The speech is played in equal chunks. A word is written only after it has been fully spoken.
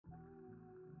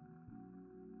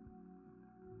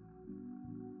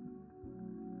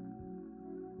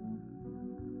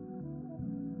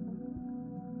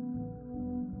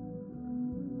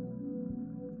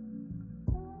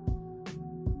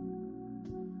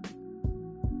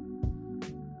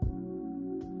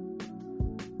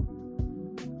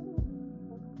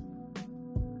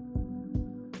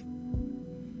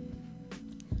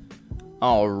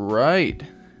All right.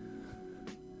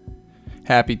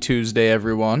 Happy Tuesday,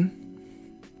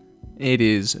 everyone. It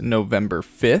is November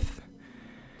 5th.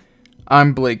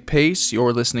 I'm Blake Pace.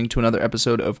 You're listening to another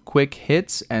episode of Quick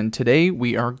Hits, and today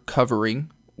we are covering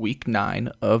Week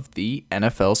 9 of the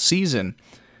NFL season.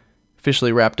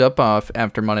 Officially wrapped up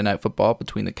after Monday Night Football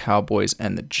between the Cowboys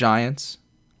and the Giants.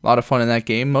 A lot of fun in that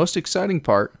game. Most exciting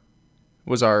part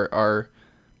was our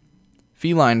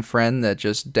feline friend that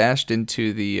just dashed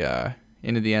into the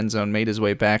end zone, made his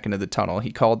way back into the tunnel.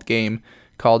 He called game,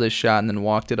 called his shot, and then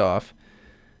walked it off.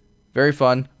 Very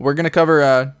fun. We're going to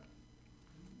cover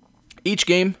each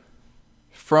game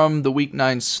from the Week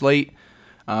 9 slate,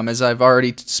 as I've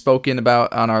already spoken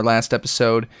about on our last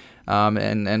episode,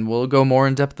 and we'll go more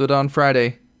in depth with it on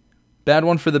Friday. Bad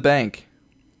one for the bank.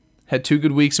 Had 2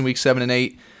 good weeks in Week 7 and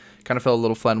 8. Kind of fell a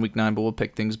little flat in Week 9, but we'll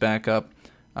pick things back up.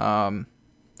 How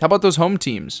about those home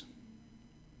teams?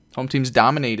 Home teams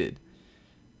dominated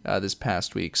this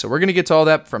past week. So we're going to get to all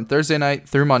that from Thursday night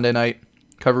through Monday night,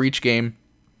 cover each game,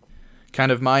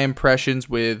 kind of my impressions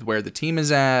with where the team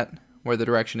is at, where the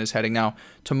direction is heading. Now,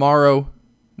 tomorrow,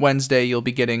 Wednesday, you'll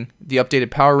be getting the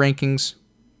updated power rankings.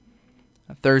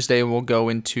 Thursday, we'll go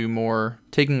into more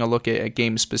taking a look at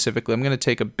games specifically. I'm going to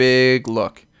take a big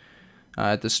look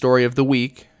at the story of the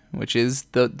week, which is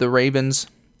the Ravens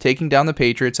taking down the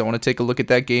Patriots. I want to take a look at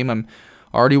that game. I'm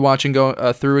already watching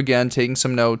through again, taking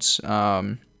some notes.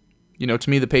 To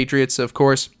me, the Patriots, of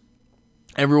course,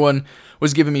 everyone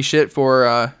was giving me shit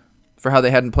for how they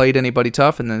hadn't played anybody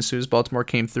tough, and then as soon as Baltimore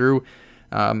came through,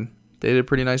 they did a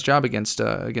pretty nice job against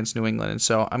New England. And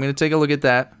so I'm going to take a look at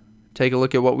that, take a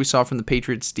look at what we saw from the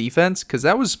Patriots defense, because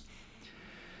that was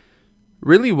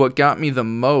really what got me the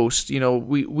most.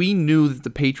 We knew that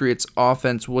the Patriots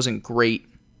offense wasn't great.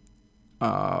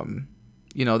 That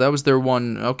was their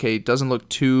one, doesn't look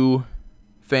too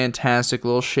fantastic, a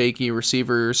little shaky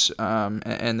receivers,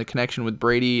 and the connection with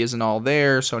Brady isn't all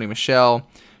there. Sony Michel,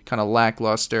 kind of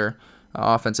lackluster.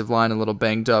 Offensive line a little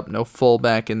banged up. No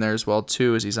fullback in there as well,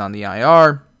 too, as he's on the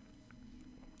IR.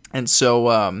 And so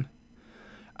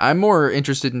I'm more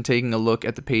interested in taking a look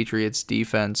at the Patriots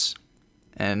defense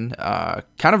and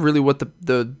kind of really what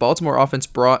the Baltimore offense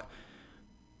brought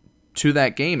to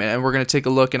that game. And we're going to take a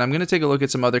look, and I'm going to take a look at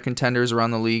some other contenders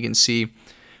around the league and see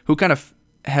who kind of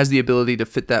has the ability to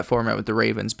fit that format with the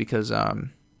Ravens, because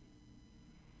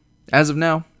as of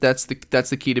now, that's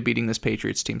the key to beating this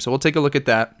Patriots team. So we'll take a look at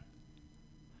that.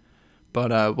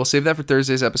 But we'll save that for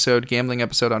Thursday's episode, gambling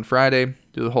episode on Friday.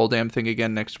 Do the whole damn thing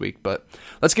again next week. But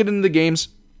let's get into the games.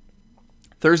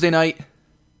 Thursday night,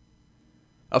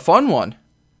 a fun one.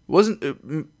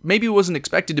 Maybe it wasn't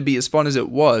expected to be as fun as it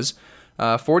was.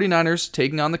 49ers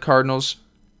taking on the Cardinals.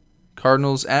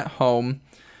 Cardinals at home.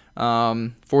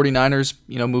 49ers,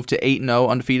 moved to 8-0,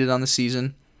 undefeated on the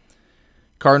season.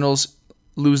 Cardinals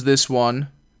lose this one,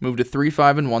 move to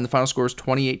 3-5-1. The final score is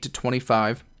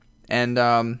 28-25. And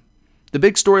the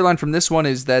big storyline from this one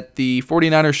is that the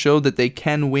 49ers showed that they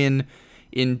can win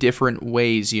in different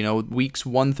ways. Weeks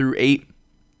 1 through 8,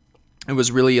 it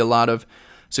was really a lot of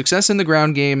success in the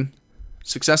ground game,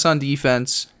 success on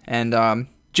defense, and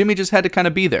Jimmy just had to kind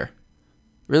of be there.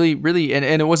 Really, really, and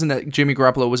it wasn't that Jimmy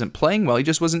Garoppolo wasn't playing well, he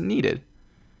just wasn't needed.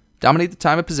 Dominate the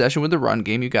time of possession with the run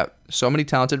game. You got so many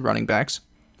talented running backs.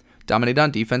 Dominate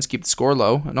on defense, keep the score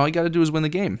low, and all you got to do is win the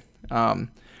game. But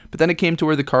then it came to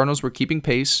where the Cardinals were keeping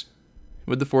pace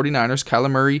with the 49ers. Kyler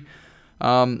Murray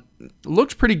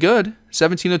looked pretty good.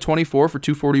 17-24 for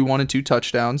 241 and 2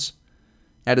 touchdowns.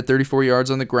 Added 34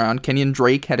 yards on the ground. Kenyon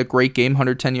Drake had a great game,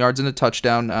 110 yards and a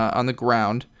touchdown on the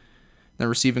ground. The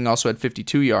receiving also had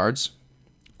 52 yards.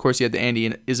 Of course, you had the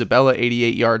Andy Isabella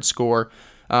 88-yard score.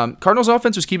 Cardinals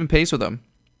offense was keeping pace with them,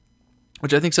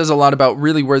 which I think says a lot about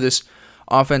really where this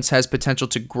offense has potential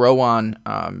to grow on.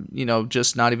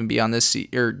 Just not even beyond this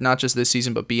or not just this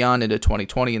season, but beyond into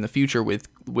 2020 in the future with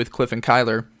Cliff and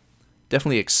Kyler.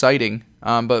 Definitely exciting.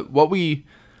 But what we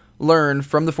learned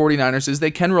from the 49ers is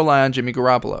they can rely on Jimmy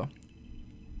Garoppolo.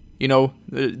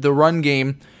 The run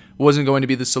game wasn't going to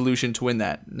be the solution to win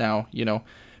that. Now,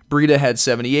 Breida had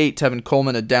 78, Tevin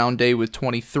Coleman a down day with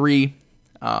 23.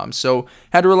 So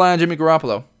had to rely on Jimmy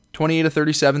Garoppolo.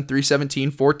 28-37,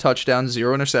 317, 4 touchdowns,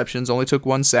 0 interceptions, only took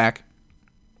 1 sack.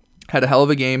 Had a hell of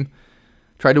a game.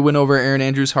 Tried to win over Aaron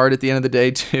Andrews hard at the end of the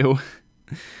day, too.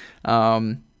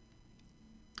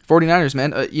 49ers,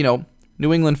 man,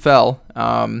 New England fell.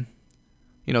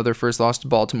 Their first loss to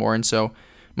Baltimore, and so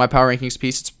my power rankings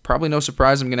piece, it's probably no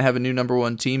surprise I'm going to have a new number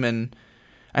 1 team, and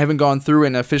I haven't gone through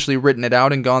and officially written it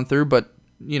out and gone through, but,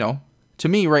 to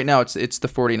me right now it's the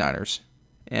 49ers,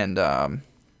 and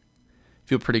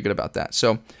feel pretty good about that.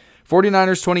 So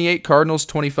 49ers 28, Cardinals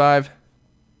 25.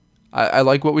 I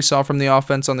like what we saw from the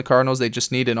offense on the Cardinals. They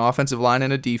just need an offensive line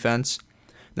and a defense.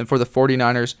 Then for the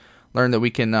 49ers, learn that we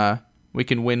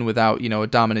can win without a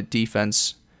dominant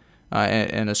defense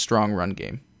and a strong run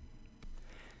game.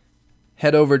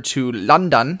 Head over to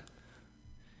London.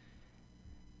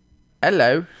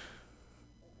 Hello.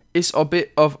 It's a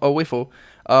bit of a whiffle.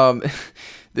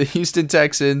 The Houston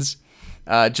Texans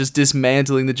just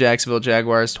dismantling the Jacksonville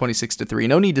Jaguars 26-3.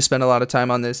 No need to spend a lot of time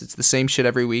on this. It's the same shit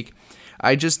every week.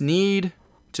 I just need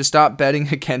to stop betting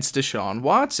against Deshaun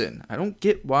Watson. I don't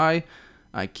get why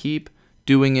I keep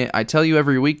doing it. I tell you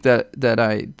every week that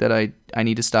I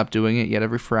need to stop doing it, yet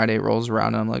every Friday it rolls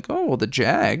around and I'm like, oh, well, the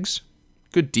Jags,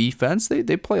 good defense.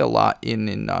 They play a lot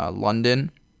in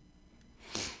London.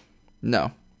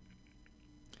 No.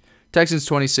 Texans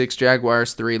 26,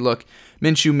 Jaguars 3. Look,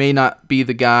 Minshew may not be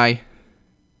the guy.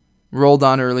 Rolled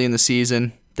on early in the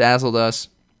season, dazzled us.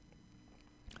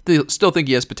 They still think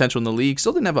he has potential in the league.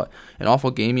 Still didn't have an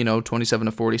awful game,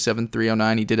 27-47,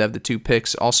 309. He did have the 2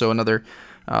 picks. Also another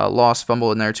lost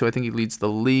fumble in there too. I think he leads the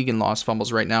league in lost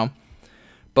fumbles right now.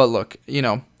 But look,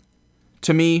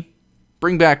 to me,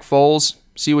 bring back Foles.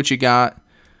 See what you got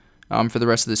for the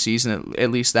rest of the season. At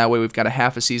least that way we've got a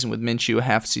half a season with Minshew, a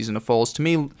half a season of Foles. To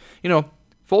me,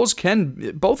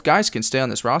 both guys can stay on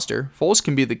this roster. Foles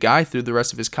can be the guy through the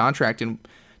rest of his contract, and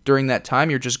during that time,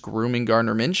 you're just grooming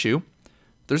Gardner Minshew.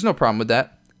 There's no problem with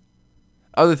that.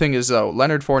 Other thing is, though,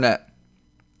 Leonard Fournette.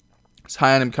 It's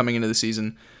high on him coming into the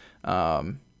season.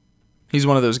 He's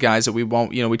one of those guys that we won't,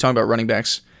 we talk about running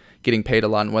backs getting paid a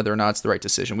lot and whether or not it's the right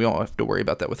decision. We don't have to worry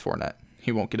about that with Fournette.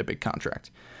 He won't get a big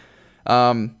contract.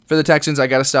 For the Texans, I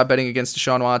got to stop betting against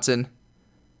Deshaun Watson.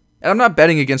 And I'm not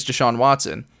betting against Deshaun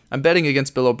Watson. I'm betting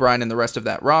against Bill O'Brien and the rest of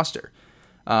that roster.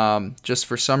 Just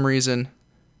for some reason,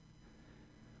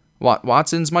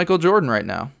 Watson's Michael Jordan right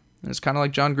now. And it's kind of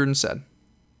like John Gruden said.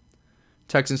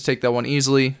 Texans take that one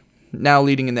easily. Now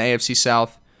leading in the AFC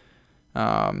South.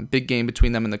 Big game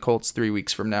between them and the Colts 3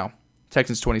 weeks from now.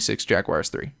 Texans 26, Jaguars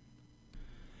 3.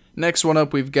 Next one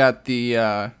up, we've got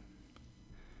the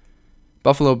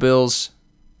Buffalo Bills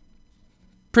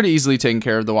pretty easily taking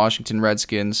care of the Washington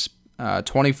Redskins.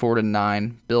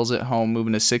 24-9. Bills at home,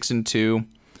 moving to 6-2.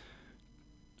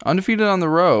 Undefeated on the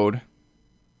road.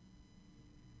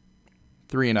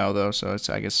 3-0 though, so it's,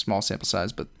 I guess, small sample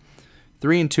size, but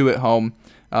 3-2 at home.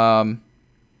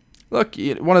 Look,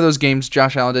 one of those games,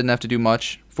 Josh Allen didn't have to do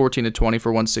much. 14-20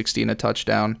 for 160 and a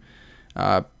touchdown.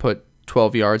 Put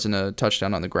 12 yards and a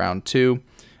touchdown on the ground too.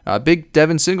 Big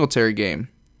Devin Singletary game.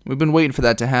 We've been waiting for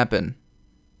that to happen.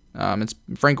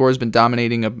 Frank Gore's been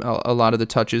dominating a lot of the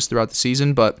touches throughout the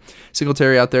season, but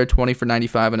Singletary out there, 20 for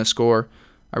 95 and a score.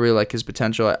 I really like his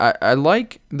potential. I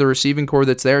like the receiving core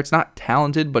that's there. It's not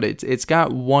talented, but it's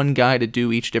got one guy to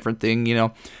do each different thing.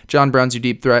 John Brown's your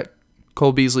deep threat.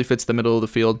 Cole Beasley fits the middle of the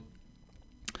field.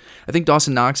 I think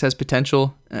Dawson Knox has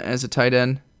potential as a tight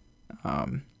end.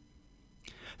 That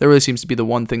really seems to be the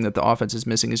one thing that the offense is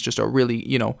missing, is just a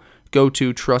really,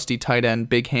 go-to trusty tight end,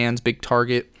 big hands, big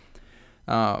target.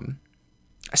 I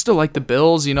still like the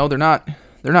Bills. They're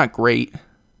not great.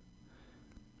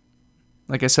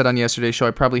 Like I said on yesterday's show,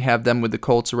 I probably have them with the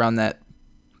Colts around that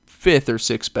 5th or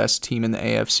 6th best team in the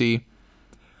AFC.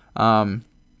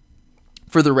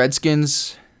 For the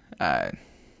Redskins,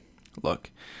 look,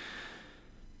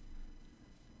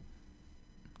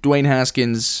 Dwayne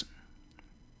Haskins,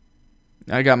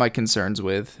 I got my concerns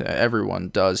with. Everyone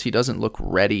does. He doesn't look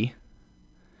ready.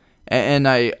 And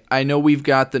I know we've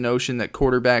got the notion that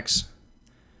quarterbacks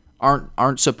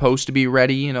aren't supposed to be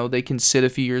ready. They can sit a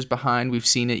few years behind. We've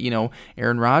seen it.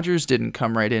 Aaron Rodgers didn't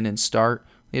come right in and start.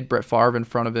 They had Brett Favre in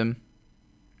front of him.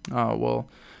 Oh, well,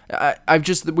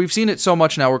 we've seen it so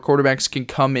much now where quarterbacks can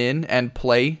come in and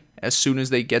play as soon as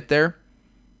they get there.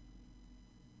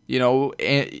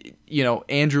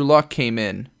 Andrew Luck came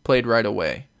in, played right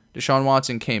away. Deshaun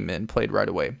Watson came in, played right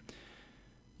away.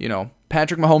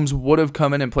 Patrick Mahomes would have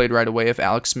come in and played right away if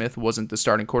Alex Smith wasn't the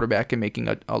starting quarterback and making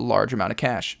a large amount of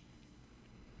cash.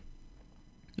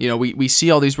 We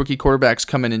see all these rookie quarterbacks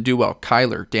come in and do well.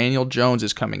 Daniel Jones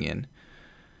is coming in.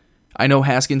 I know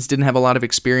Haskins didn't have a lot of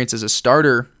experience as a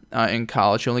starter in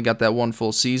college. He only got that one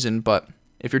full season, but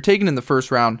if you're taken in the first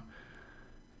round,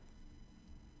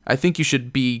 I think you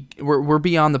should be. We're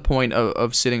beyond the point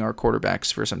of sitting our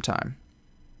quarterbacks for some time,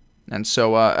 and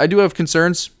so I do have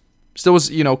concerns. Still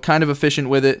was kind of efficient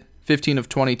with it. 15 of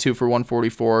 22 for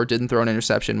 144. Didn't throw an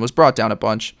interception. Was brought down a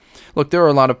bunch. Look, there are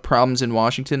a lot of problems in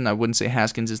Washington. I wouldn't say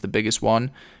Haskins is the biggest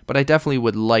one, but I definitely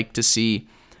would like to see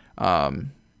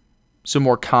some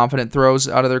more confident throws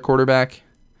out of their quarterback.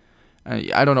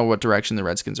 I don't know what direction the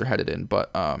Redskins are headed in,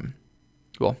 but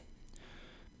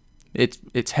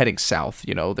it's heading south.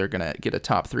 They're gonna get a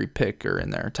top 3 pick or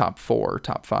in their top 4,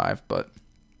 top 5. But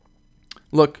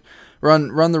look,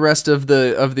 run the rest of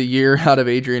the year out of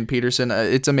Adrian Peterson.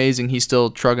 It's amazing he's still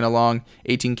trugging along.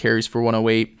 18 carries for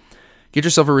 108. Get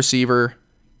yourself a receiver.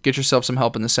 Get yourself some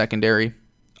help in the secondary.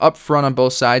 Up front on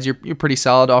both sides, you're pretty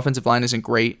solid. Offensive line isn't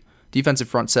great. Defensive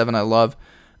front 7, I love.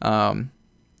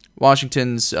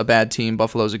 Washington's a bad team.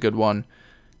 Buffalo's a good one.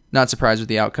 Not surprised with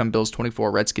the outcome. Bills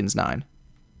 24, Redskins 9.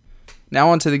 Now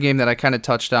on to the game that I kind of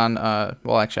touched on. I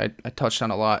touched on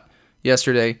a lot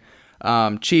yesterday.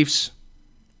 Chiefs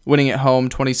winning at home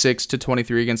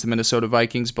 26-23 against the Minnesota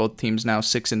Vikings. Both teams now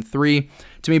 6-3.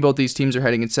 To me, both these teams are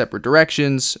heading in separate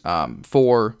directions.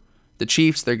 For the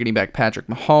Chiefs, they're getting back Patrick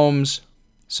Mahomes.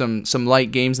 Some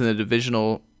light games in the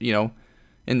divisional,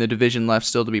 in the division left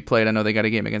still to be played. I know they got a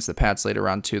game against the Pats later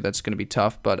on too. That's going to be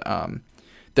tough, but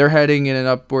they're heading in an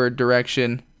upward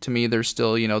direction. To me, they're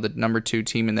still, the number 2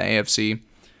 team in the AFC.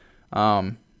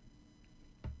 For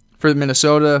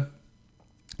Minnesota,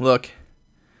 look,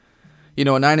 a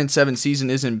 9-7 season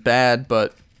isn't bad,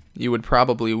 but you would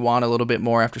probably want a little bit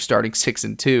more after starting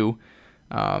 6-2.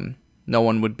 No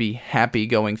one would be happy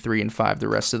going 3-5 the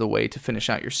rest of the way to finish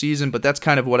out your season, but that's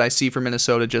kind of what I see for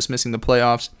Minnesota, just missing the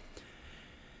playoffs.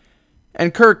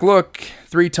 And Kirk, look,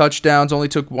 3 touchdowns, only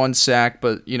took 1 sack,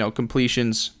 but,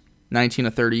 completions, 19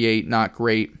 of 38, not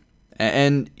great.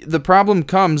 And the problem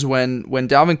comes when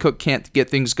Dalvin Cook can't get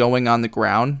things going on the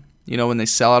ground, when they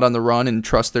sell out on the run and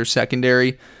trust their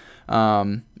secondary,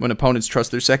 when opponents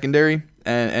trust their secondary,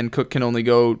 and Cook can only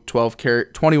go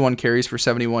 21 carries for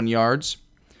 71 yards.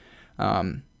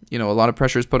 A lot of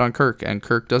pressure is put on Kirk, and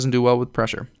Kirk doesn't do well with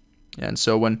pressure. And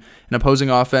so when an opposing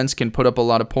offense can put up a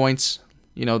lot of points,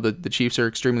 the Chiefs are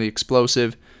extremely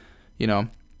explosive,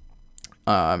 and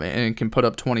can put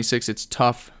up 26. It's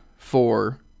tough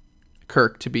for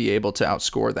Kirk to be able to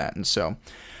outscore that. And so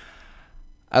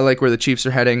I like where the Chiefs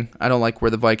are heading. I don't like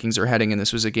where the Vikings are heading, and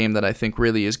this was a game that I think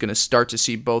really is going to start to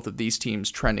see both of these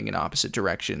teams trending in opposite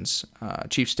directions.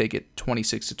 Chiefs take it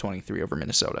 26-23 over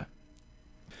Minnesota.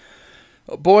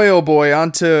 Oh boy,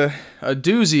 on to a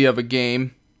doozy of a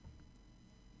game.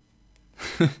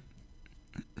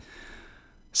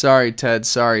 Sorry, Ted.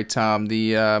 Sorry, Tom.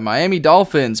 The Miami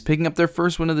Dolphins picking up their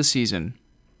first win of the season.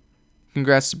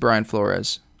 Congrats to Brian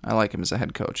Flores. I like him as a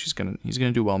head coach. He's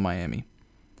gonna do well in Miami.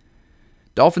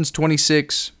 Dolphins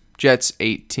 26, Jets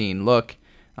 18. Look,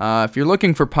 if you're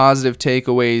looking for positive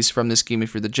takeaways from this game,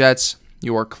 if you're the Jets,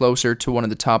 you are closer to one of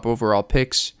the top overall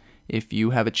picks. If you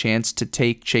have a chance to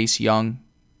take Chase Young,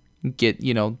 get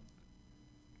the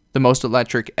most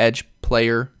electric edge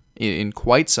player in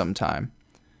quite some time.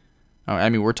 I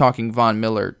mean, we're talking Von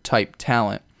Miller type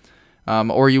talent.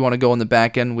 Or you want to go on the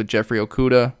back end with Jeffrey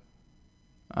Okudah.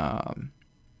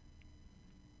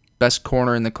 Best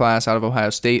corner in the class out of Ohio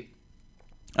State.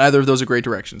 Either of those are great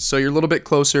directions. So you're a little bit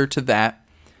closer to that.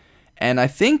 And I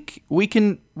think we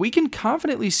can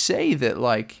confidently say that,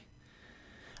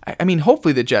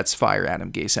 hopefully the Jets fire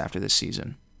Adam Gase after this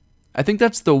season. I think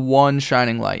that's the one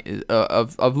shining light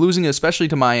of losing, especially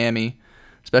to Miami,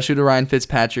 especially to Ryan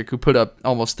Fitzpatrick, who put up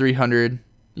almost 300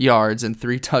 yards and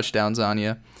 3 touchdowns on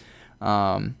you.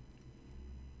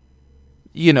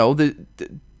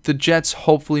 The Jets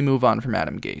hopefully move on from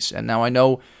Adam Gase. And now I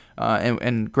know,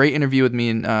 and great interview with me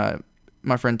and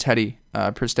my friend Teddy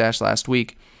Pristash last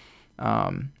week.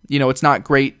 It's not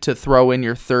great to throw in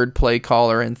your third play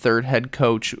caller and third head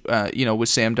coach, with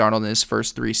Sam Darnold in his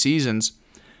first 3 seasons.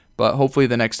 But hopefully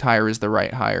the next hire is the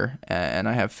right hire, and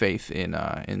I have faith in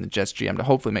the Jets GM to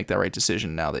hopefully make that right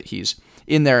decision now that he's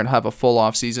in there and have a full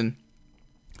offseason.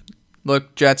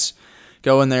 Look, Jets,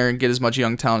 go in there and get as much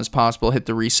young talent as possible, hit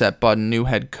the reset button, new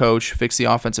head coach, fix the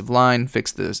offensive line,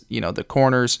 fix the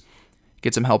corners,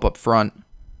 get some help up front,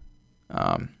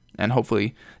 and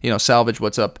hopefully salvage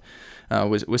what's up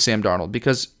with Sam Darnold,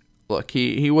 because look,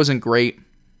 he wasn't great,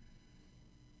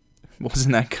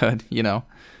 wasn't that good,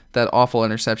 that awful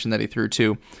interception that he threw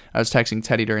too. I was texting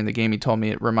Teddy during the game. He told me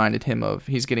it reminded him of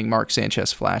he's getting Mark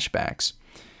Sanchez flashbacks,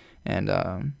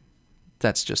 and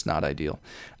that's just not ideal.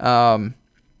 For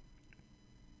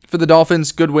the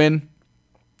Dolphins, good win,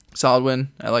 solid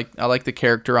win. I like the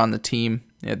character on the team.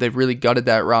 Yeah, they've really gutted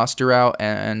that roster out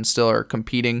and still are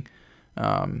competing.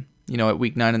 At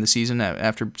week 9 in the season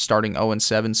after starting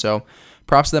 0-7. So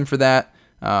props to them for that.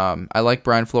 I like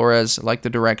Brian Flores. I like the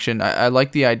direction. I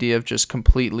like the idea of just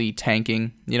completely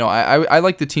tanking. I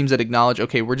like the teams that acknowledge,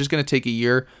 okay, we're just going to take a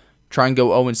year, try and go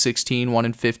 0-16,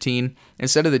 1-15,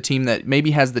 instead of the team that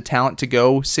maybe has the talent to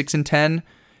go 6-10,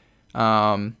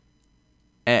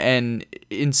 and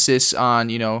insists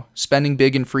on, spending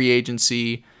big in free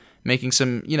agency, making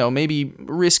some, maybe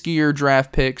riskier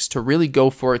draft picks to really go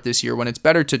for it this year when it's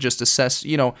better to just assess,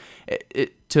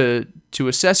 to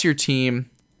assess your team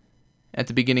at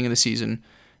the beginning of the season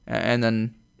and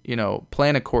then,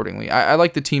 plan accordingly. I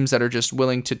like the teams that are just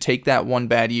willing to take that one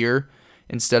bad year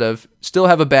instead of still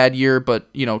have a bad year,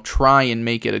 but, try and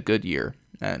make it a good year.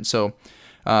 And so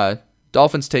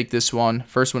Dolphins take this one,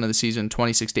 first win of the season,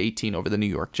 26-18 over the New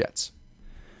York Jets.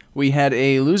 We had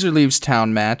a loser leaves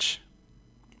town match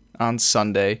on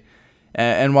Sunday.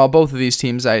 And while both of these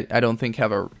teams I don't think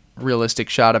have a realistic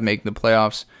shot of making the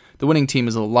playoffs, the winning team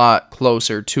is a lot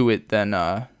closer to it than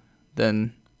the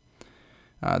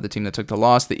team that took the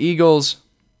loss. The Eagles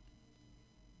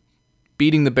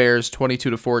beating the Bears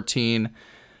 22-14.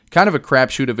 Kind of a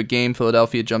crapshoot of a game.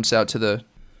 Philadelphia jumps out to the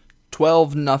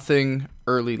 12-0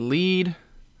 early lead.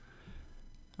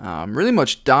 Really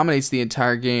much dominates the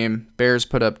entire game. Bears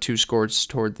put up 2 scores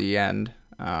toward the end.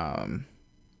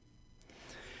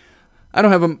 I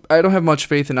don't have much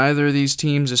faith in either of these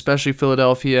teams, especially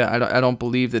Philadelphia. I don't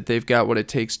believe that they've got what it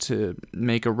takes to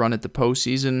make a run at the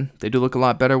postseason. They do look a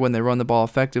lot better when they run the ball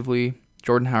effectively.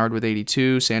 Jordan Howard with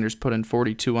 82, Sanders put in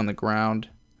 42 on the ground,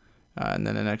 and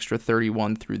then an extra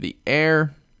 31 through the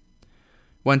air.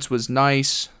 Wentz was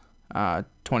nice,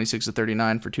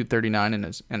 26-39 for 239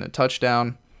 and a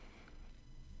touchdown.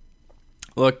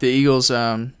 Look, the Eagles,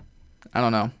 I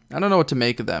don't know. I don't know what to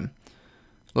make of them.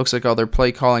 Looks like all their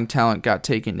play calling talent got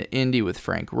taken to Indy with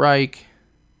Frank Reich.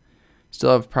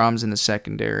 Still have problems in the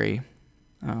secondary.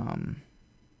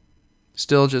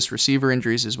 Still just receiver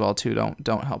injuries as well too.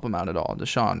 Don't help them out at all.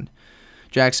 Deshaun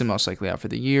Jackson most likely out for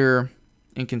the year.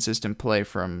 Inconsistent play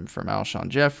from Alshon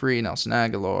Jeffrey, Nelson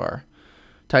Aguilar.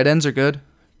 Tight ends are good,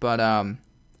 but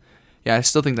I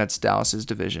still think that's Dallas's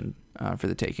division for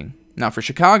the taking. Now for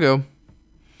Chicago,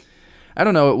 I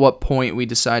don't know at what point we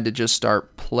decide to just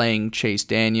start playing Chase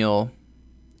Daniel.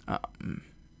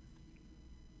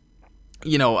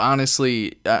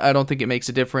 Honestly, I don't think it makes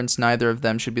a difference. Neither of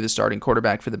them should be the starting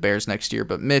quarterback for the Bears next year.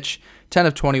 But Mitch, 10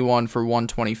 of 21 for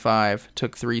 125,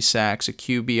 took 3 sacks, a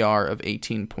QBR of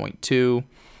 18.2.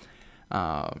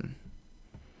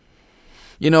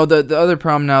 The other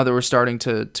problem now that we're starting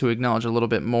to acknowledge a little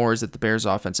bit more is that the Bears'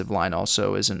 offensive line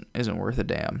also isn't worth a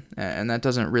damn, and that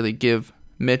doesn't really give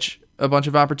Mitch a bunch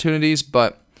of opportunities,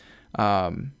 but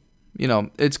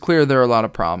it's clear there are a lot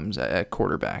of problems at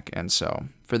quarterback. And so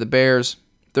for the Bears,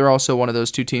 they're also one of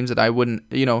those 2 teams that I wouldn't,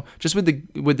 just with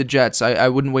the Jets, I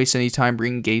wouldn't waste any time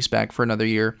bringing Gase back for another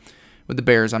year. With the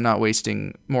Bears, I'm not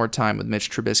wasting more time with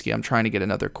Mitch Trubisky. I'm trying to get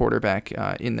another quarterback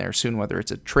in there soon, whether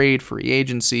it's a trade, free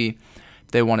agency,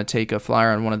 if they want to take a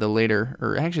flyer on one of the later,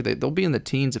 or actually they'll be in the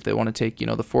teens if they want to take, the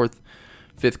 4th,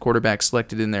 5th quarterback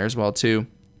selected in there as well too.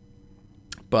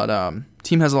 But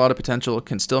team has a lot of potential,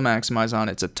 can still maximize on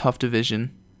it. It's a tough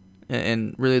division,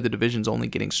 and really the division's only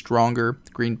getting stronger.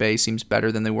 Green Bay seems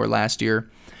better than they were last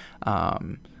year.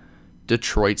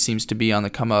 Detroit seems to be on the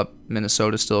come up.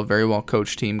 Minnesota still a very well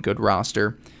coached team, good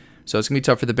roster. So it's going to be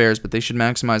tough for the Bears, but they should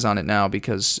maximize on it now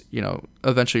because,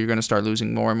 eventually you're going to start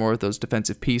losing more and more of those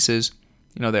defensive pieces.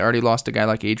 They already lost a guy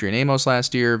like Adrian Amos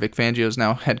last year. Vic Fangio's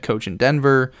now head coach in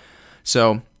Denver.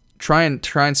 So try and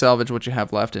salvage what you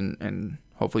have left and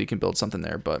hopefully you can build something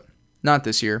there, but not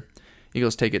this year.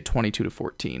 Eagles take it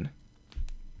 22-14.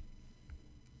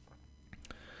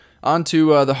 On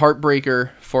to the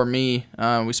heartbreaker for me.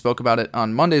 We spoke about it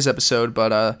on Monday's episode, but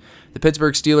the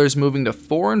Pittsburgh Steelers moving to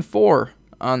 4-4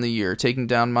 on the year, taking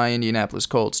down my Indianapolis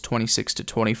Colts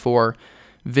 26-24.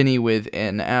 Vinny with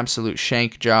an absolute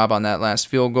shank job on that last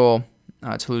field goal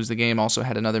to lose the game. Also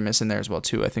had another miss in there as well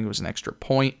too. I think it was an extra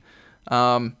point.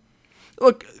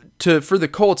 Look, for the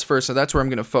Colts first, so that's where I'm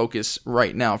going to focus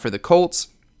right now. For the Colts,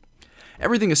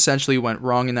 everything essentially went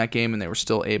wrong in that game, and they were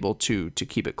still able to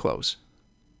keep it close.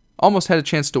 Almost had a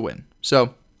chance to win.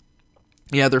 So,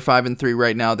 yeah, they're 5-3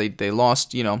 right now. They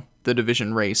lost, the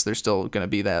division race. They're still going to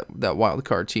be that wild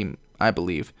card team, I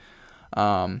believe.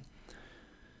 But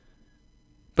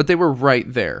they were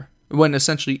right there when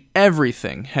essentially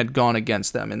everything had gone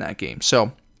against them in that game.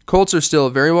 So, Colts are still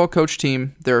a very well coached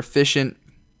team. They're efficient.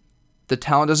 The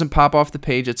talent doesn't pop off the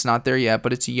page. It's not there yet,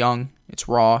 but it's young. It's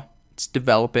raw. It's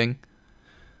developing.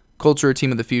 Colts are a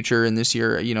team of the future, and this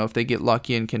year, if they get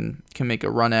lucky and can make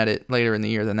a run at it later in the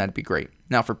year, then that'd be great.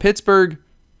 Now for Pittsburgh,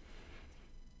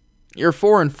 you're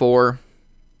 4-4.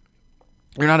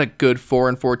 You're not a good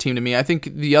 4-4 team to me. I think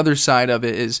the other side of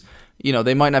it is,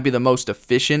 they might not be the most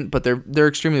efficient, but they're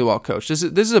extremely well coached. This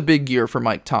is a big year for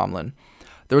Mike Tomlin.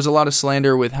 There was a lot of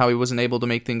slander with how he wasn't able to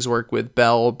make things work with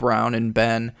Bell, Brown, and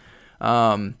Ben.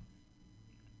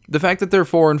 the fact that they're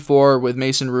 4-4 with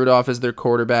Mason Rudolph as their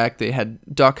quarterback, they had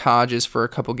Duck Hodges for a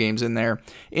couple games in there,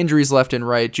 injuries left and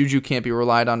right. Juju can't be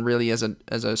relied on really as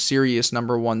a serious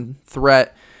number one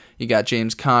threat. You got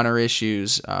James Conner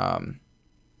issues.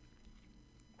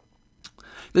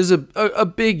 This is a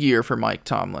big year for Mike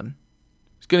Tomlin.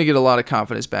 He's going to get a lot of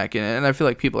confidence back in it, and I feel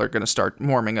like people are going to start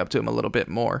warming up to him a little bit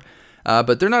more.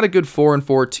 But they're not a good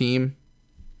 4-4 team.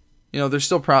 They're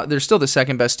still the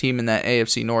second best team in that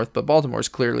AFC North, but Baltimore's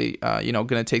clearly going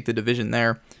to take the division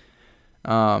there.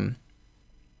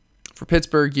 For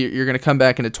Pittsburgh, you're going to come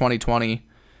back into 2020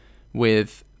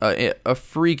 with a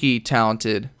freaky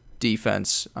talented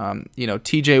defense.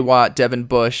 T.J. Watt, Devin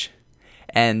Bush,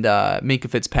 and Minkah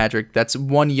Fitzpatrick. That's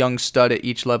one young stud at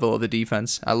each level of the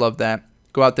defense. I love that.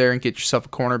 Go out there and get yourself a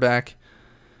cornerback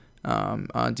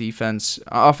on defense.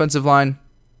 Offensive line,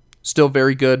 still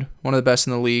very good. One of the best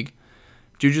in the league.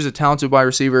 Juju's a talented wide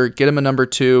receiver. Get him a number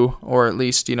 2, or at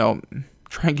least, try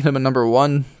and get him a number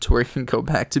 1 to where he can go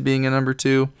back to being a number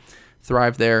 2.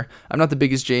 Thrive there. I'm not the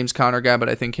biggest James Conner guy, but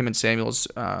I think him and Samuels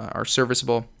are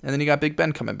serviceable. And then you got Big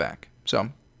Ben coming back. So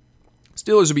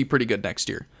Steelers will be pretty good next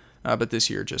year. But this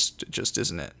year just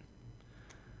isn't it.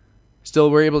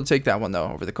 Still, we're able to take that one,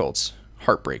 though, over the Colts.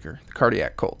 Heartbreaker. The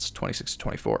Cardiac Colts,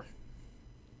 26-24.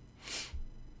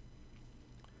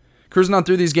 Cruising on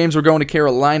through these games, we're going to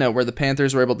Carolina, where the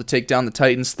Panthers were able to take down the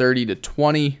Titans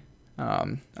 30-20.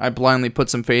 I blindly put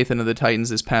some faith into the Titans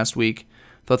this past week.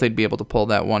 Thought they'd be able to pull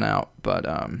that one out. But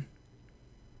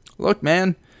look,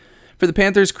 man, for the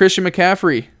Panthers, Christian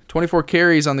McCaffrey, 24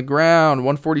 carries on the ground,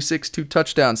 146, 2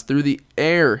 touchdowns through the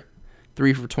air,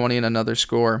 3 for 20 and another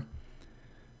score.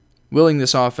 Willing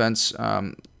this offense,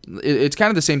 it's kind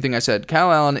of the same thing I said.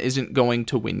 Kyle Allen isn't going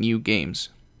to win you games.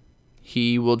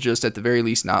 He will just, at the very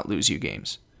least, not lose you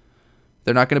games.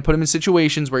 They're not going to put him in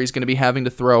situations where he's going to be having to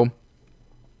throw,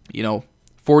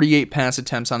 48 pass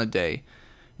attempts on a day.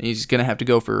 And he's going to have to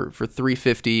go for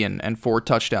 350 and 4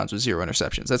 touchdowns with 0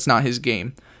 interceptions. That's not his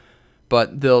game.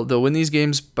 But they'll win these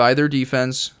games by their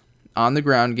defense, on the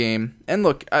ground game. And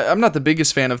look, I'm not the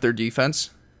biggest fan of their defense.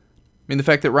 I mean, the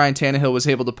fact that Ryan Tannehill was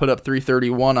able to put up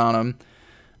 331 on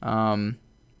him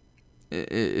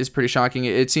is pretty shocking.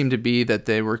 It seemed to be that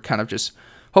they were kind of just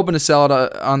hoping to sell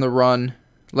it on the run,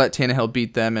 let Tannehill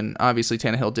beat them, and obviously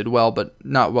Tannehill did well, but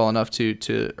not well enough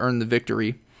to earn the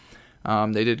victory.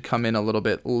 They did come in a little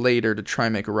bit later to try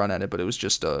and make a run at it, but it was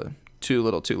just too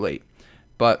little too late.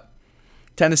 But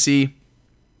Tennessee,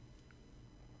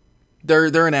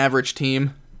 they're an average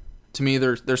team. To me,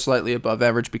 they're slightly above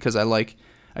average because I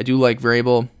do like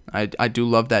Vrabel. I do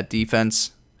love that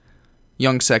defense.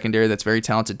 Young secondary that's very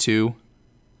talented too.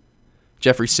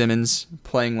 Jeffrey Simmons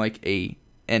playing like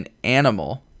an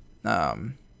animal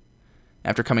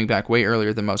after coming back way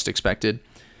earlier than most expected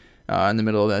in the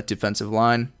middle of that defensive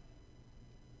line.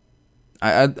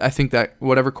 I think that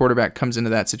whatever quarterback comes into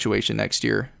that situation next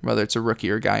year, whether it's a rookie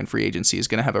or a guy in free agency, is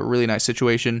going to have a really nice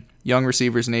situation. Young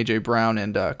receivers in A.J. Brown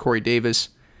and Corey Davis.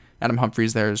 Adam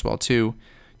Humphries there as well too.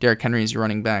 Derrick Henry is your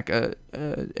running back.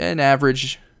 An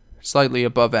average, slightly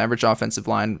above average offensive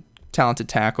line. Talented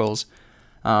tackles.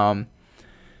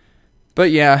 But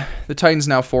yeah, the Titans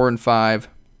now 4-5.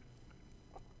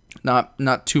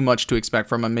 Not too much to expect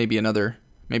from them. Maybe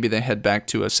they head back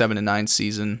to a 7-9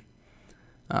 season.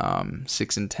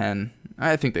 6-10.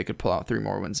 I think they could pull out 3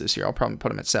 more wins this year. I'll probably put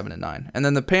them at 7-9. And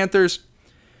then the Panthers,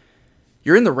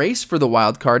 you're in the race for the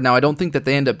wild card. Now, I don't think that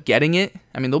they end up getting it.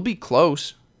 I mean, they'll be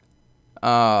close.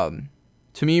 To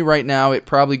me, right now, it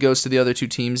probably goes to the other 2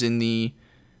 teams in the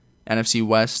NFC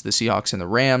West, the Seahawks and the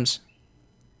Rams.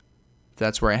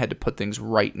 That's where I had to put things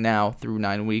right now through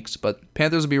 9 weeks. But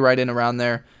Panthers will be right in around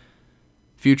there.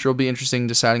 Future will be interesting,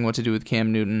 deciding what to do with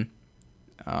Cam Newton.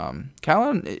 Kyle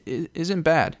Allen isn't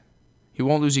bad. He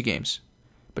won't lose you games.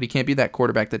 But he can't be that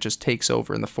quarterback that just takes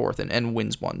over in the fourth and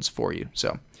wins ones for you.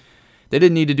 So they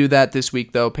didn't need to do that this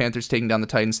week, though. Panthers taking down the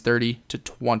Titans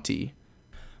 30-20.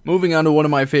 Moving on to one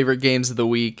of my favorite games of the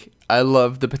week. I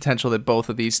love the potential that both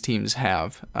of these teams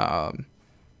have. I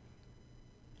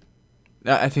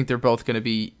think they're both going to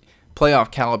be playoff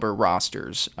caliber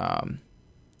rosters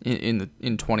in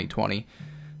 2020.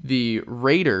 The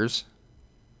Raiders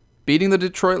beating the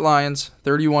Detroit Lions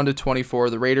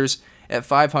 31-24. The Raiders at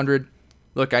 500.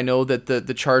 Look, I know that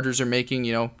the Chargers are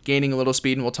gaining a little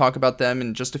speed, and we'll talk about them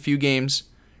in just a few games.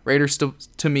 Raiders, still,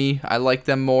 to me, I like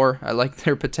them more. I like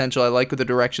their potential. I like the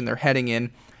direction they're heading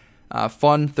in.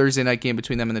 Fun Thursday night game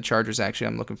between them and the Chargers, actually.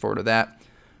 I'm looking forward to that.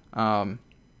 One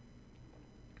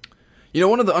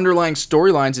of the underlying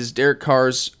storylines is Derek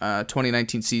Carr's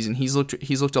 2019 season. He's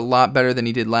looked a lot better than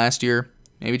he did last year.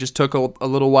 Maybe just took a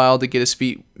little while to get his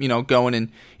feet, going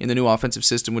in the new offensive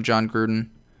system with Jon Gruden.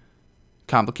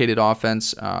 Complicated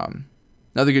offense.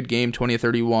 Another good game, 20 of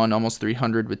 31, almost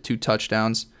 300 with 2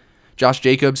 touchdowns. Josh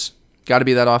Jacobs, got to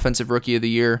be that offensive rookie of the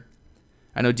year.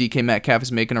 I know DK Metcalf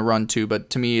is making a run too, but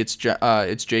to me it's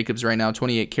Jacobs right now,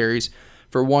 28 carries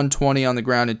for 120 on the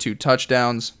ground and 2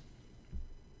 touchdowns.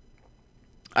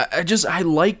 I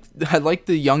like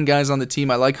the young guys on the team.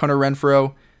 I like Hunter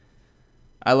Renfrow.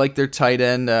 I like their tight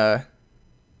end,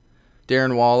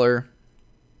 Darren Waller.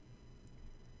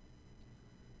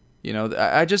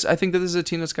 I think that this is a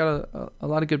team that's got a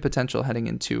lot of good potential heading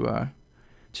into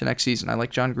to next season. I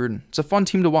like Jon Gruden. It's a fun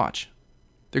team to watch.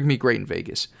 They're going to be great in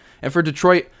Vegas. And for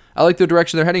Detroit, I like the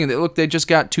direction they're heading. They just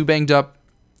got too banged up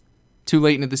too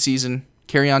late into the season.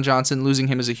 Kerryon Johnson, losing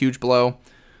him is a huge blow.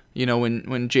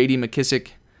 When J.D. McKissick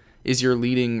is your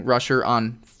leading rusher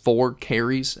on 4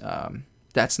 carries,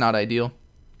 that's not ideal.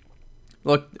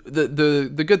 Look,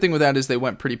 the good thing with that is they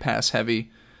went pretty pass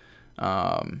heavy.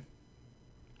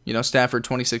 Stafford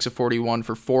 26 of 41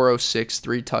 for 406,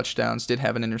 3 touchdowns, did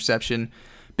have an interception.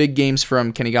 Big games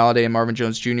from Kenny Golladay and Marvin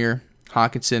Jones Jr.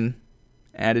 Hockenson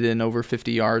added in over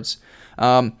 50 yards.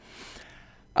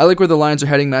 I like where the Lions are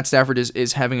heading. Matt Stafford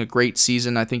is having a great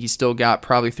season. I think he's still got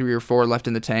probably 3 or 4 left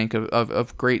in the tank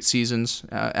of great seasons.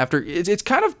 After it's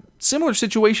kind of similar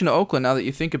situation to Oakland now that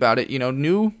you think about it.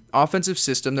 New offensive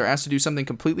system. They're asked to do something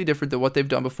completely different than what they've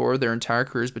done before their entire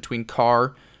careers between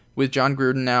Carr with Jon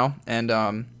Gruden now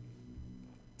and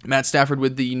Matt Stafford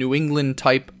with the New England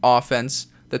type offense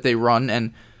that they run.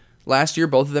 And last year,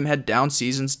 both of them had down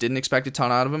seasons, didn't expect a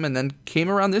ton out of them, and then came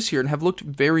around this year and have looked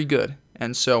very good.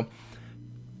 And so,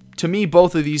 to me,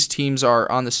 both of these teams are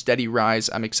on the steady rise.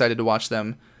 I'm excited to watch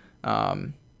them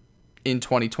in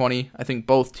 2020. I think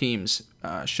both teams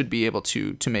should be able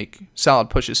to make solid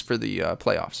pushes for the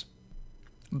playoffs.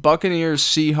 Buccaneers,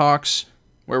 Seahawks,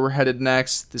 where we're headed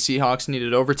next. The Seahawks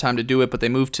needed overtime to do it, but they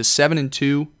moved to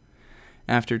 7-2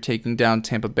 after taking down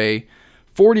Tampa Bay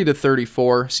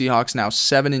 40-34. Seahawks now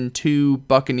 7-2.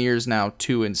 Buccaneers now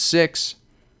 2-6.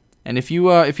 And if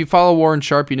you follow Warren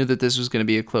Sharp, you knew that this was going to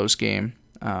be a close game.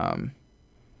 When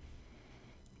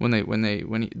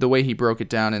the way he broke it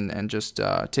down and just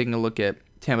taking a look at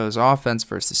Tampa's offense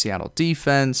versus the Seattle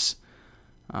defense,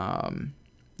 Tampa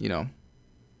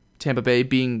Bay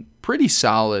being pretty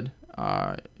solid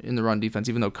in the run defense,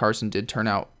 even though Carson did turn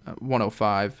out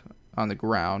 105 on the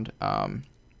ground.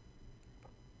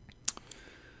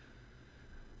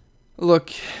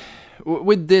 Look,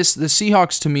 with this, the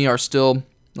Seahawks to me are still,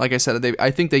 like I said,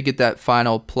 I think they get that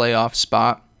final playoff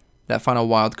spot, that final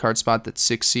wild card spot, that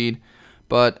 6th seed.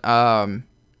 But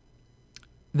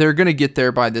they're going to get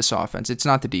there by this offense. It's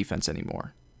not the defense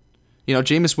anymore.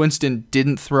 Jameis Winston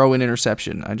didn't throw an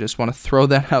interception. I just want to throw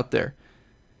that out there.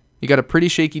 You got a pretty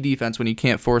shaky defense when you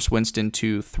can't force Winston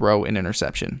to throw an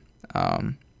interception.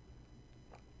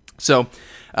 So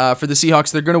for the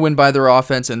Seahawks, they're going to win by their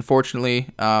offense. Unfortunately,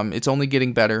 it's only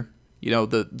getting better.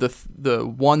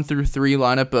 The 1 through 3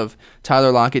 lineup of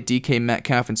Tyler Lockett, DK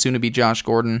Metcalf, and soon to be Josh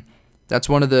Gordon. That's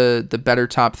one of the better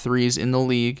top 3s in the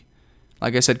league.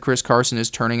 Like I said, Chris Carson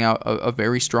is turning out a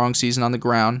very strong season on the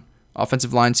ground.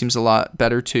 Offensive line seems a lot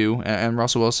better too, and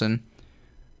Russell Wilson.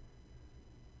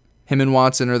 Him and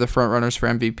Watson are the front runners for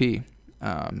MVP.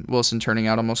 Wilson turning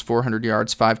out almost 400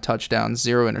 yards, 5 touchdowns,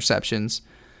 0 interceptions.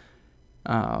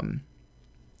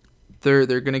 They're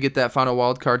going to get that final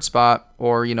wild card spot,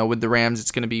 or with the Rams,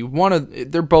 it's going to be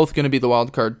they're both going to be the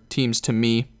wild card teams to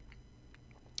me.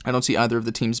 I don't see either of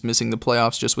the teams missing the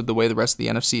playoffs just with the way the rest of the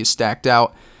NFC is stacked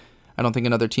out. I don't think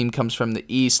another team comes from the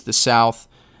East, the South,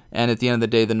 and at the end of the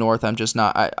day, the North. I'm just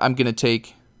not. I'm going to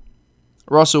take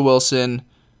Russell Wilson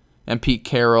and Pete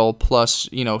Carroll plus,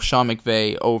 Sean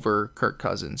McVay over Kirk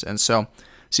Cousins. And so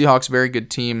Seahawks, very good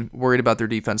team. Worried about their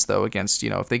defense, though, against,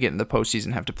 if they get in the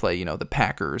postseason, have to play, the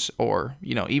Packers or,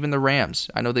 even the Rams.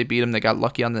 I know they beat them. They got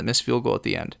lucky on the missed field goal at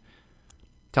the end.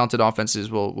 Talented offenses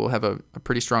will have a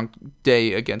pretty strong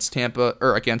day against Tampa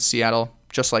or against Seattle,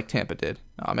 just like Tampa did.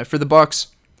 And for the Bucs,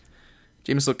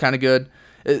 Jameis looked kind of good.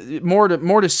 More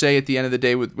to say at the end of the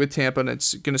day with Tampa, and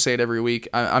it's going to say it every week.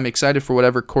 I'm excited for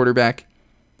whatever quarterback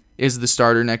is the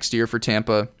starter next year for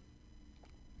Tampa.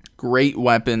 Great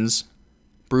weapons.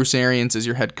 Bruce Arians is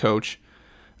your head coach.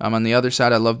 On the other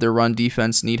side, I love their run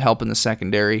defense. Need help in the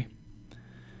secondary.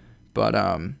 But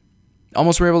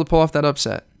almost were able to pull off that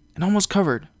upset. And almost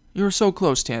covered. You were so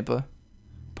close, Tampa.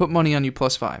 Put money on you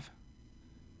 +5.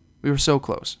 We were so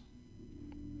close.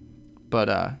 But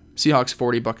Seahawks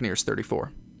 40, Buccaneers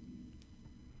 34.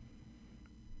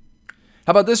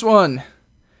 How about this one?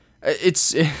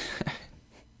 It's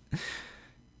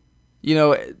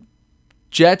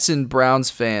Jets and Browns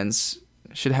fans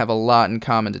should have a lot in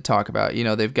common to talk about.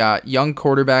 They've got young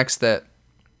quarterbacks that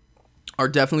are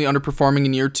definitely underperforming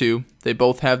in year two. They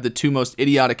both have the two most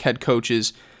idiotic head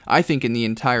coaches, I think, in the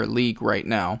entire league right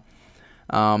now.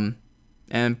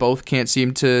 And both can't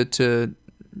seem to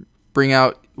bring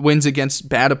out wins against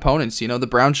bad opponents. The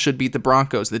Browns should beat the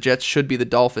Broncos. The Jets should be the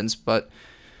Dolphins. But,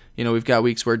 we've got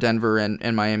weeks where Denver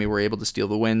and Miami were able to steal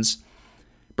the wins.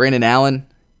 Brandon Allen,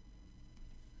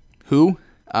 who?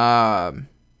 12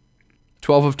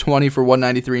 of 20 for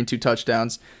 193 and 2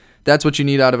 touchdowns. That's what you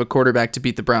need out of a quarterback to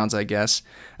beat the Browns, I guess.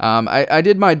 I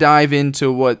did my dive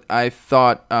into what I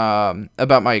thought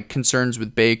about my concerns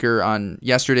with Baker on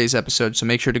yesterday's episode, so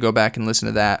make sure to go back and listen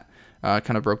to that.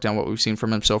 Kind of broke down what we've seen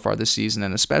from him so far this season,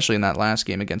 and especially in that last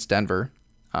game against Denver.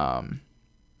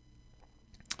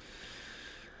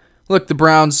 Look, the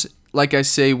Browns, like I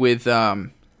say with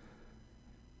the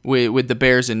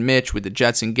Bears and Mitch, with the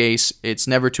Jets and Gase, it's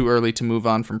never too early to move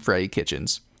on from Freddie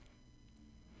Kitchens.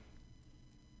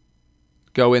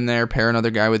 Go in there, pair another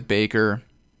guy with Baker,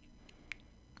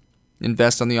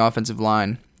 invest on the offensive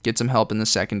line, get some help in the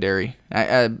secondary.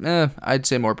 I'd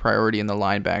say more priority in the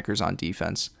linebackers on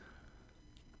defense.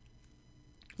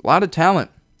 A lot of talent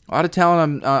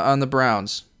on the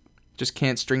Browns. Just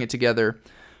can't string it together.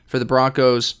 For the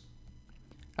Broncos,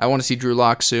 I want to see Drew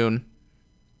Lock soon.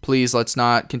 Please, let's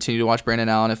not continue to watch Brandon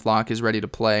Allen if Lock is ready to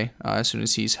play as soon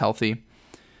as he's healthy.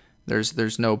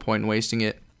 There's no point in wasting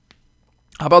it.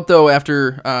 How about, though,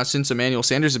 since Emmanuel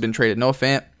Sanders has been traded, Noah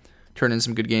Fant turned in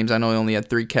some good games. I know he only had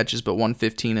 3 catches, but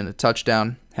 115 and a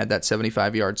touchdown. Had that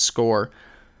 75-yard score.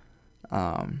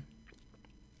 I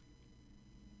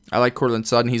like Courtland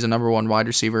Sutton. He's a number 1 wide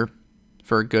receiver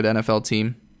for a good NFL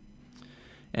team.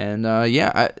 And,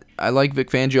 I like Vic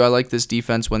Fangio. I like this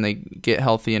defense when they get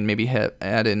healthy and maybe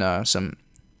add in a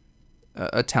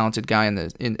talented guy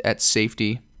at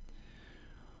safety.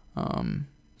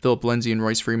 Philip Lindsay and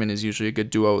Royce Freeman is usually a good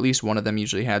duo. At least one of them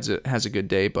usually has a good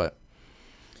day, but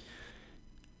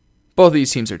both of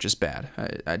these teams are just bad.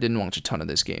 I didn't watch a ton of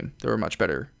this game. There were much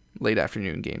better late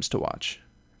afternoon games to watch.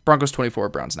 Broncos 24,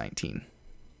 Browns 19.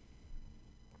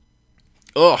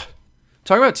 Ugh.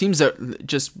 Talk about teams that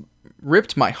just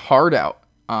ripped my heart out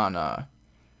on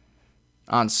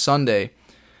Sunday.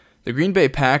 The Green Bay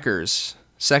Packers,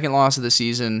 second loss of the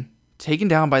season, taken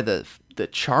down by the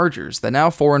Chargers, the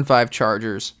now 4-5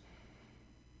 Chargers,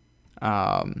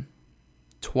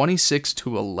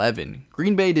 26-11.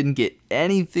 Green Bay didn't get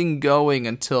anything going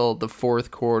until the fourth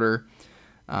quarter.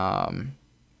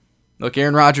 Look,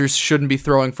 Aaron Rodgers shouldn't be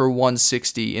throwing for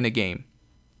 160 in a game.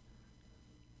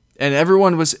 And we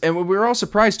were all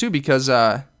surprised too because,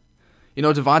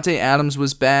 Devontae Adams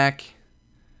was back.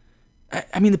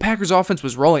 I mean, the Packers offense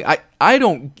was rolling.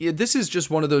 This is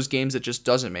just one of those games that just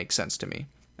doesn't make sense to me.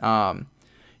 The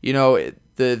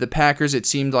Packers, it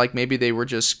seemed like maybe they were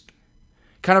just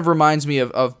kind of reminds me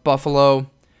of Buffalo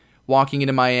walking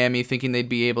into Miami thinking they'd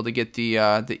be able to get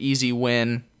the easy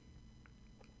win,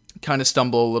 kind of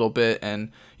stumble a little bit.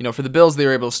 And, for the Bills, they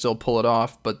were able to still pull it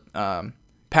off. But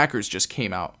Packers just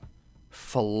came out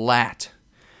flat.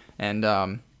 And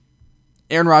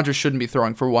Aaron Rodgers shouldn't be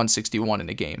throwing for 161 in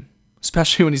a game,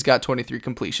 especially when he's got 23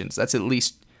 completions. That's at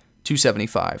least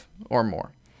 275 or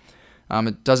more.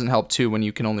 It doesn't help, too, when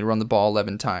you can only run the ball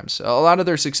 11 times. A lot of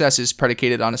their success is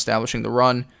predicated on establishing the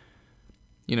run.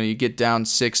 You get down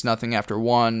 6-0 after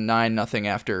 1, 9-0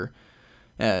 after,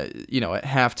 at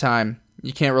halftime.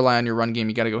 You can't rely on your run game.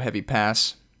 You got to go heavy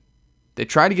pass. They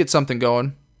tried to get something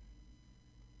going.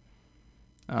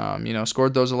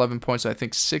 Scored those 11 points, I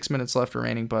think 6 minutes left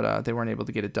remaining, but they weren't able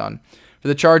to get it done. For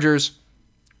the Chargers,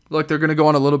 look, they're going to go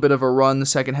on a little bit of a run. The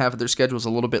second half of their schedule is a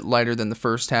little bit lighter than the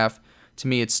first half. To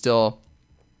me, it's still,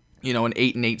 an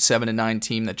 8-8, 7-9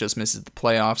 team that just misses the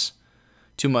playoffs.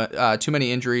 Too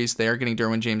many injuries. They are getting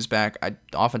Derwin James back. The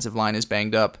offensive line is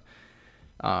banged up.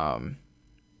 Melvin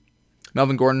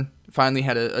Gordon finally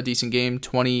had a decent game.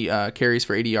 20 carries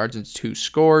for 80 yards and 2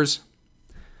 scores.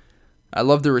 I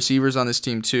love the receivers on this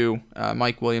team too.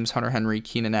 Mike Williams, Hunter Henry,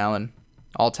 Keenan Allen,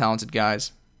 all talented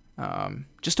guys.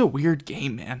 Just a weird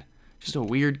game, man. Just a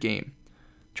weird game.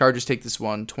 Chargers take this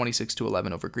one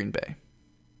 26-11 over Green Bay.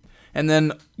 And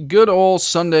then good old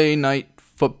Sunday night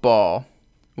football.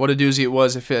 What a doozy it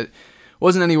was. If it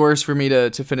wasn't any worse for me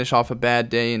to finish off a bad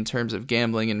day in terms of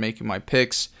gambling and making my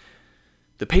picks.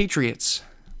 The Patriots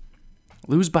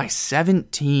lose by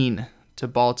 17 to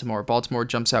Baltimore. Baltimore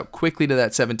jumps out quickly to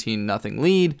that 17-0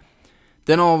 lead.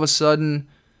 Then all of a sudden,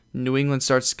 New England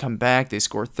starts to come back. They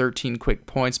score 13 quick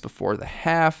points before the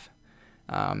half.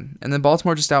 And then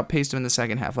Baltimore just outpaced them in the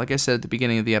second half. Like I said at the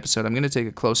beginning of the episode, I'm going to take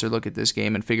a closer look at this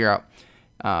game and figure out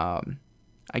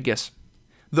I guess,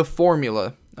 the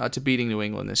formula to beating New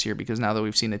England this year, because now that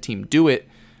we've seen a team do it,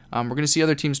 we're going to see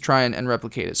other teams try and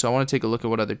replicate it. So I want to take a look at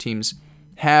what other teams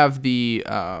have the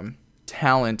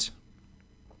talent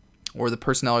or the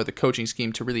personnel or the coaching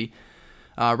scheme to really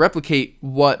replicate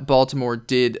what Baltimore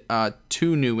did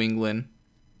to New England.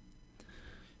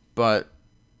 But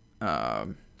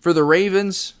for the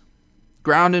Ravens,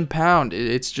 ground and pound,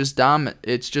 it's just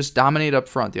dominate up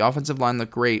front. The offensive line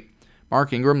looked great.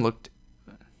 Mark Ingram looked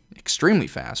extremely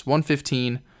fast,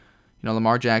 115.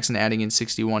 Lamar Jackson adding in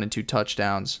 61 and 2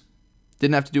 touchdowns.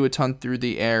 Didn't have to do a ton through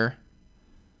the air.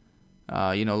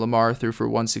 Lamar threw for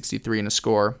 163 and a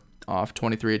score off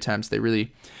 23 attempts. They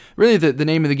really the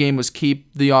name of the game was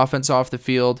keep the offense off the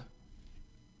field.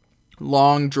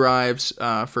 Long drives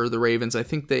for the Ravens. I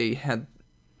think they had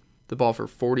the ball for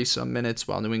 40-some minutes,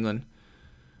 while New England,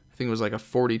 I think it was like a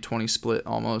 40-20 split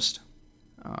almost.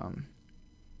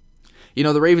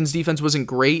 The Ravens defense wasn't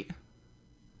great.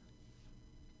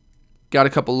 Got a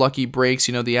couple lucky breaks,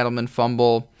 the Edelman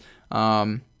fumble.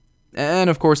 And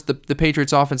of course the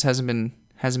Patriots offense hasn't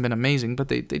been amazing, but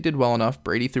they did well enough.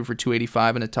 Brady threw for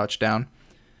 285 and a touchdown.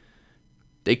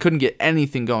 They couldn't get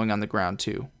anything going on the ground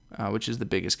too, which is the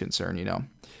biggest concern,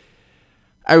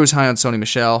 I was high on Sony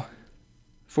Michel.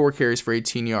 4 carries for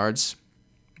 18 yards.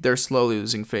 They're slowly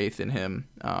losing faith in him.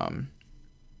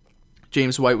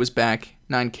 James White was back,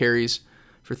 9 carries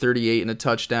for 38 and a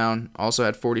touchdown. Also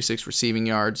had 46 receiving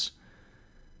yards.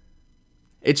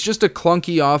 It's just a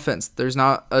clunky offense. There's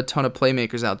not a ton of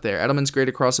playmakers out there. Edelman's great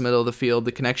across the middle of the field.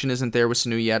 The connection isn't there with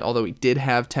Sanu yet, although he did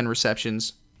have 10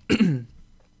 receptions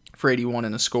for 81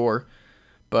 and a score.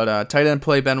 But tight end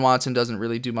play, Ben Watson doesn't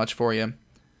really do much for you.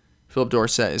 Philip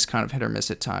Dorsett is kind of hit or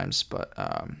miss at times, but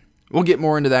we'll get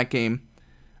more into that game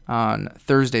on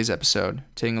Thursday's episode,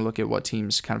 taking a look at what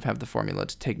teams kind of have the formula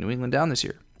to take New England down this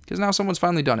year. Because now someone's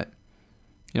finally done it.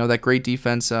 That great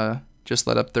defense just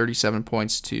let up 37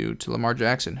 points to Lamar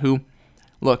Jackson, who,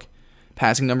 look,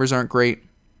 passing numbers aren't great,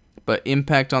 but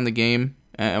impact on the game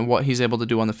and what he's able to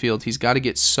do on the field, he's got to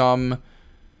get some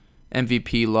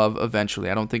MVP love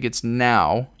eventually. I don't think it's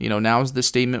now. Now is the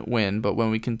statement win, but when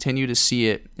we continue to see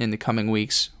it in the coming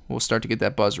weeks, we'll start to get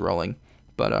that buzz rolling.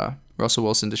 But Russell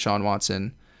Wilson, Deshaun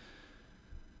Watson,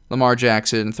 Lamar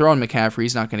Jackson, throw in McCaffrey.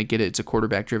 He's not going to get it. It's a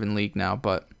quarterback-driven league now,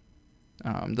 but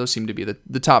those seem to be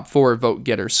the top 4 vote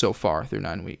getters so far through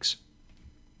 9 weeks.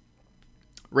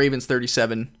 Ravens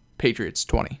 37, Patriots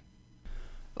 20.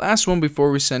 Last one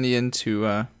before we send you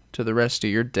into to the rest of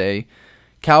your day.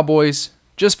 Cowboys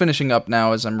just finishing up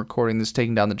now as I'm recording this,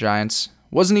 taking down the Giants.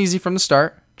 Wasn't easy from the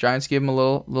start. Giants gave him a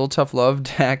little tough love.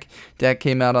 Dak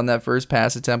came out on that first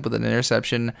pass attempt with an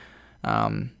interception.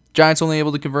 Giants only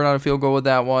able to convert on a field goal with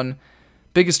that one.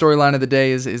 Biggest storyline of the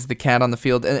day is the cat on the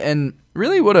field. And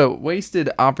really what a wasted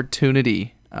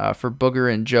opportunity for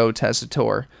Booger and Joe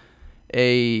Tessitore.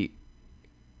 A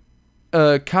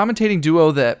commentating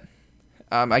duo that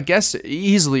I guess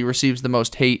easily receives the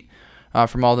most hate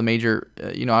from all the major,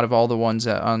 out of all the ones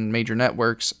on major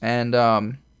networks. And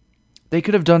they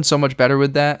could have done so much better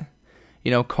with that.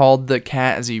 Called the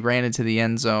cat as he ran into the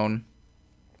end zone.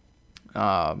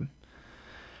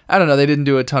 I don't know. They didn't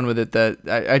do a ton with it. That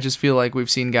I just feel like we've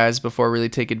seen guys before really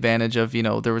take advantage of,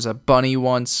 there was a bunny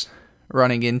once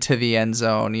running into the end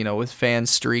zone, with fans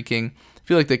streaking. I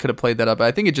feel like they could have played that up.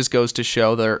 I think it just goes to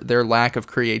show their lack of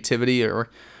creativity or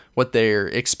what they're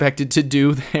expected to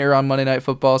do there on Monday Night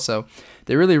Football. So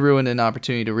they really ruined an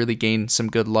opportunity to really gain some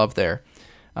good love there.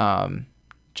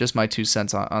 Just my 2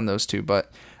 cents on those two.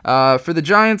 But for the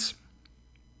Giants,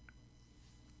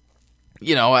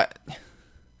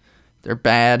 they're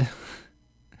bad.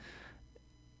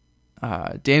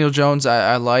 Daniel Jones,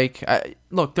 I like.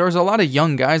 Look, there's a lot of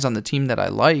young guys on the team that I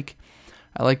like.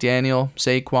 I like Daniel,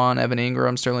 Saquon, Evan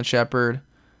Ingram, Sterling Shepard.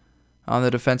 On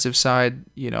the defensive side,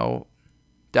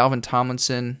 Dalvin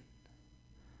Tomlinson,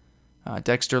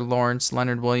 Dexter Lawrence,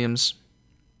 Leonard Williams.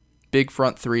 Big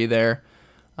front 3 there.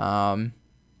 The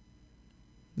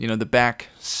back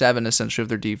 7 essentially of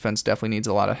their defense definitely needs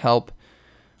a lot of help.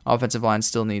 Offensive line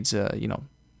still needs, I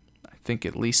think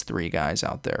at least 3 guys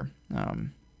out there.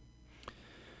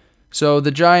 So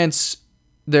the Giants,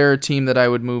 they're a team that I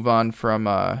would move on from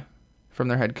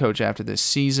their head coach after this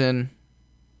season.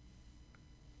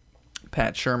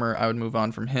 Pat Shurmur, I would move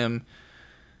on from him.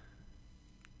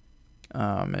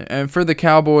 And for the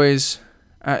Cowboys,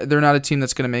 they're not a team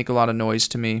that's going to make a lot of noise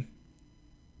to me.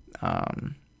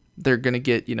 They're going to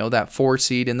get, that 4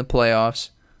 seed in the playoffs.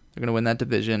 They're going to win that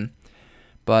division.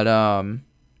 But I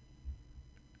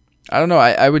don't know.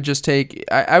 I would just take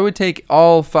I would take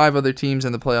all 5 other teams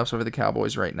in the playoffs over the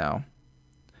Cowboys right now.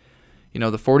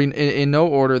 in no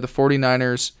order, the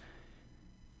 49ers,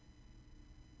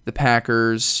 the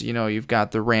Packers, you've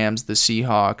got the Rams, the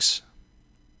Seahawks.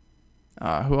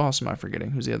 Who else am I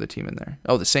forgetting? Who's the other team in there?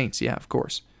 Oh, the Saints. Yeah, of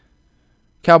course.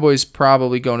 Cowboys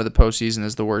probably going to the postseason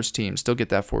as the worst team. Still get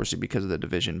that 4 seed because of the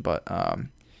division, but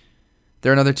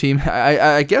they're another team.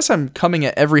 I guess I'm coming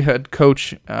at every head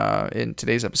coach in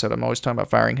today's episode. I'm always talking about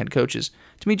firing head coaches.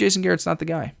 To me, Jason Garrett's not the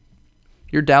guy.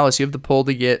 You're Dallas. You have the pull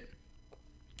to get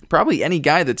probably any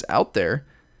guy that's out there.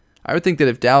 I would think that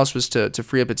if Dallas was to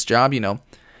free up its job,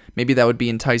 maybe that would be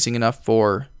enticing enough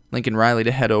for Lincoln Riley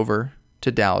to head over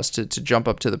to Dallas to jump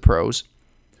up to the pros.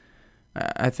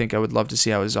 I think I would love to see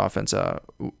how his offense,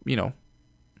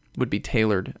 would be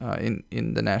tailored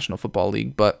in the National Football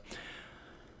League. But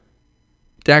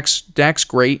Dak's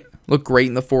great. Looked great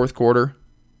in the fourth quarter.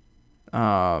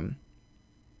 And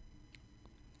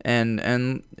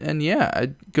yeah,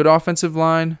 good offensive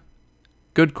line,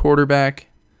 good quarterback.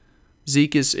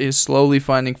 Zeke is slowly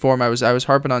finding form. I was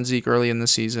harping on Zeke early in the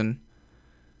season.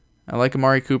 I like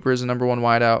Amari Cooper as a number 1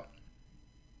 wideout.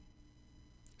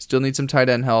 Still need some tight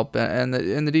end help, and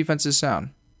the defense is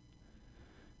sound.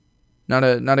 Not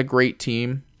a great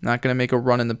team. Not going to make a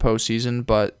run in the postseason,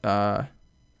 but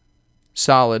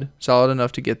solid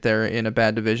enough to get there in a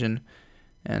bad division.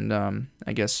 And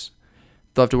I guess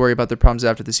they'll have to worry about their problems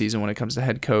after the season when it comes to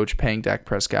head coach, paying Dak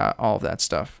Prescott, all of that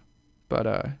stuff.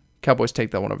 But Cowboys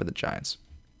take that one over the Giants.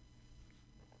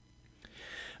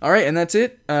 All right, and that's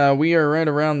it. We are right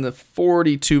around the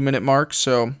 42-minute mark,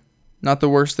 so not the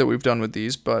worst that we've done with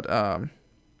these, but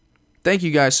thank you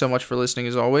guys so much for listening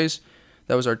as always.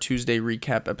 That was our Tuesday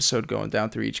recap episode going down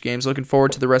through each games. Looking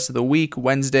forward to the rest of the week.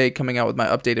 Wednesday, coming out with my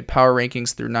updated power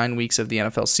rankings through 9 weeks of the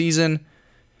NFL season.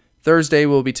 Thursday,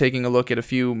 we'll be taking a look at a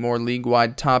few more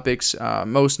league-wide topics,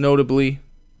 most notably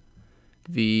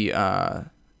the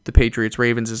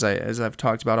Patriots-Ravens, as I've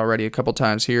talked about already a couple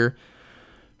times here.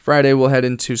 Friday, we'll head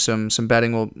into some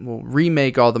betting. We'll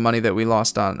remake all the money that we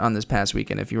lost on this past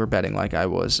weekend if you were betting like I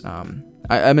was.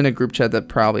 I'm in a group chat that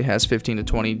probably has 15 to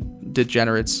 20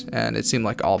 degenerates, and it seemed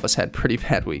like all of us had pretty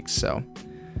bad weeks. So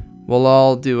we'll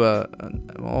all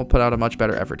we'll put out a much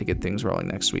better effort to get things rolling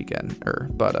next weekend.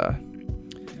 But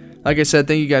like I said,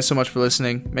 thank you guys so much for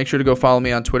listening. Make sure to go follow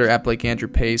me on Twitter at Blake Andrew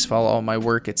Pace. Follow all my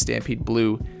work at Stampede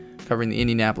Blue, covering the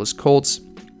Indianapolis Colts.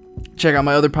 Check out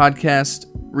my other podcast,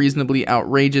 Reasonably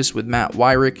Outrageous, with Matt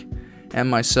Wyrick and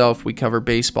myself. We cover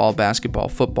baseball, basketball,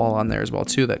 football on there as well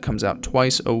too. That comes out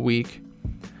twice a week.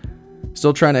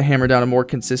 Still trying to hammer down a more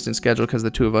consistent schedule because the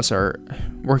two of us are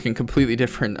working completely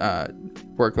different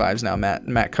work lives now.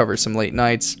 Matt covers some late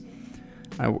nights.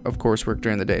 I, of course, work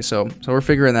during the day, so we're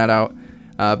figuring that out.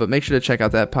 But make sure to check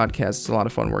out that podcast. It's a lot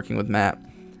of fun working with Matt.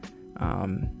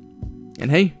 And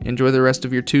hey, enjoy the rest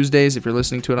of your Tuesdays. If you're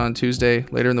listening to it on Tuesday,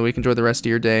 later in the week, enjoy the rest of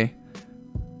your day.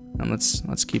 And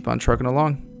let's keep on trucking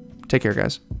along. Take care,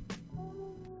 guys.